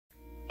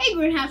Hey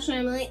Greenhouse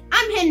family,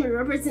 I'm Henry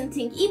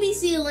representing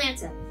EBC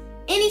Atlanta.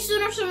 Any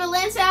students from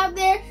Atlanta out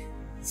there,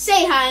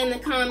 say hi in the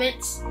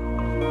comments.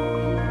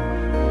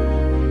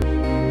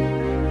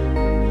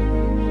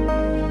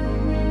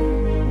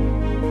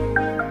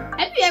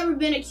 Have you ever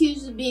been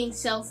accused of being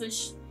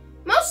selfish?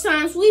 Most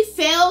times we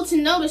fail to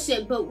notice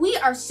it, but we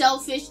are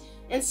selfish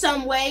in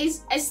some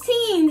ways. As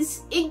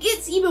teens, it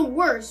gets even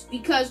worse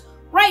because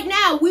right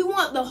now we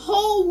want the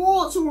whole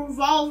world to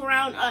revolve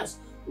around us.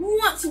 We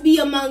want to be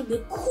among the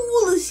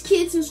coolest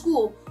kids in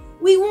school.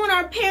 We want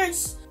our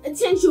parents'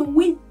 attention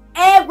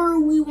whenever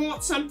we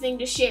want something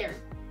to share.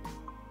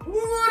 We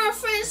want our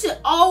friends to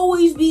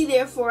always be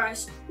there for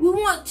us. We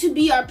want to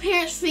be our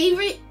parents'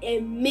 favorite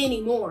and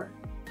many more.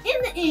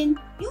 In the end,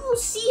 you will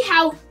see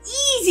how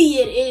easy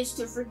it is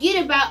to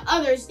forget about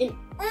others and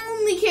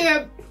only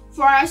care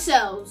for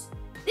ourselves.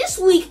 This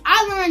week,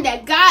 I learned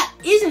that God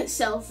isn't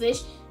selfish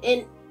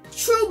and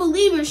true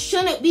believers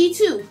shouldn't be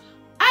too.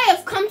 I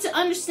have come to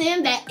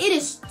understand that it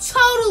is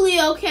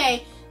totally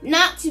okay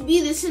not to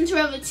be the center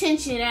of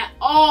attention at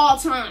all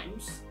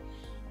times.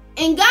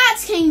 In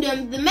God's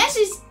kingdom, the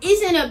message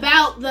isn't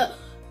about the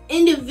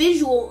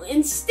individual.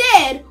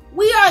 Instead,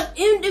 we are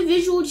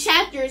individual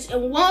chapters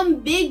in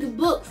one big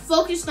book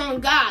focused on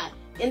God,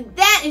 and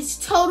that is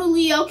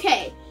totally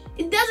okay.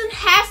 It doesn't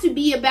have to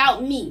be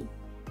about me.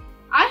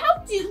 I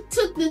hope you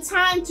took the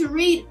time to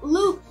read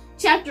Luke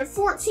chapter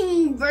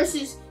 14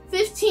 verses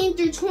 15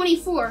 through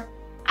 24.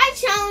 I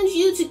challenge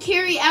you to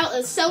carry out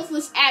a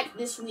selfless act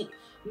this week.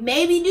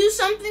 Maybe do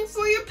something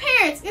for your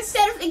parents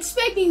instead of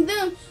expecting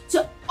them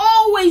to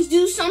always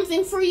do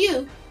something for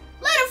you.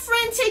 Let a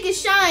friend take a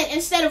shine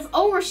instead of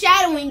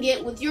overshadowing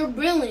it with your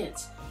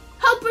brilliance.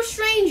 Help a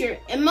stranger,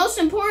 and most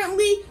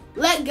importantly,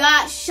 let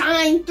God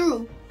shine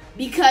through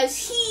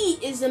because He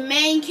is the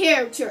main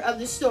character of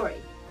the story,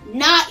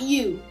 not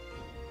you.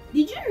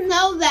 Did you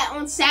know that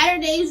on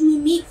Saturdays we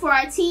meet for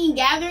our teen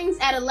gatherings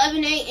at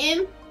 11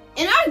 a.m.?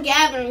 In our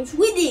gatherings,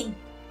 we dig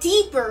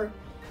deeper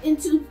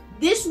into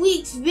this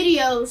week's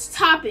video's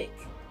topic.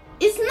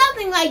 It's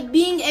nothing like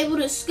being able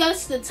to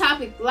discuss the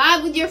topic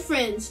live with your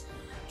friends.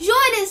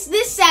 Join us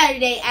this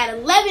Saturday at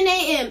 11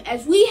 a.m.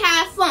 as we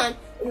have fun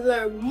and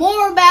learn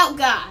more about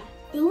God.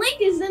 The link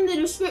is in the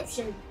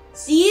description.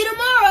 See you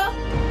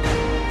tomorrow.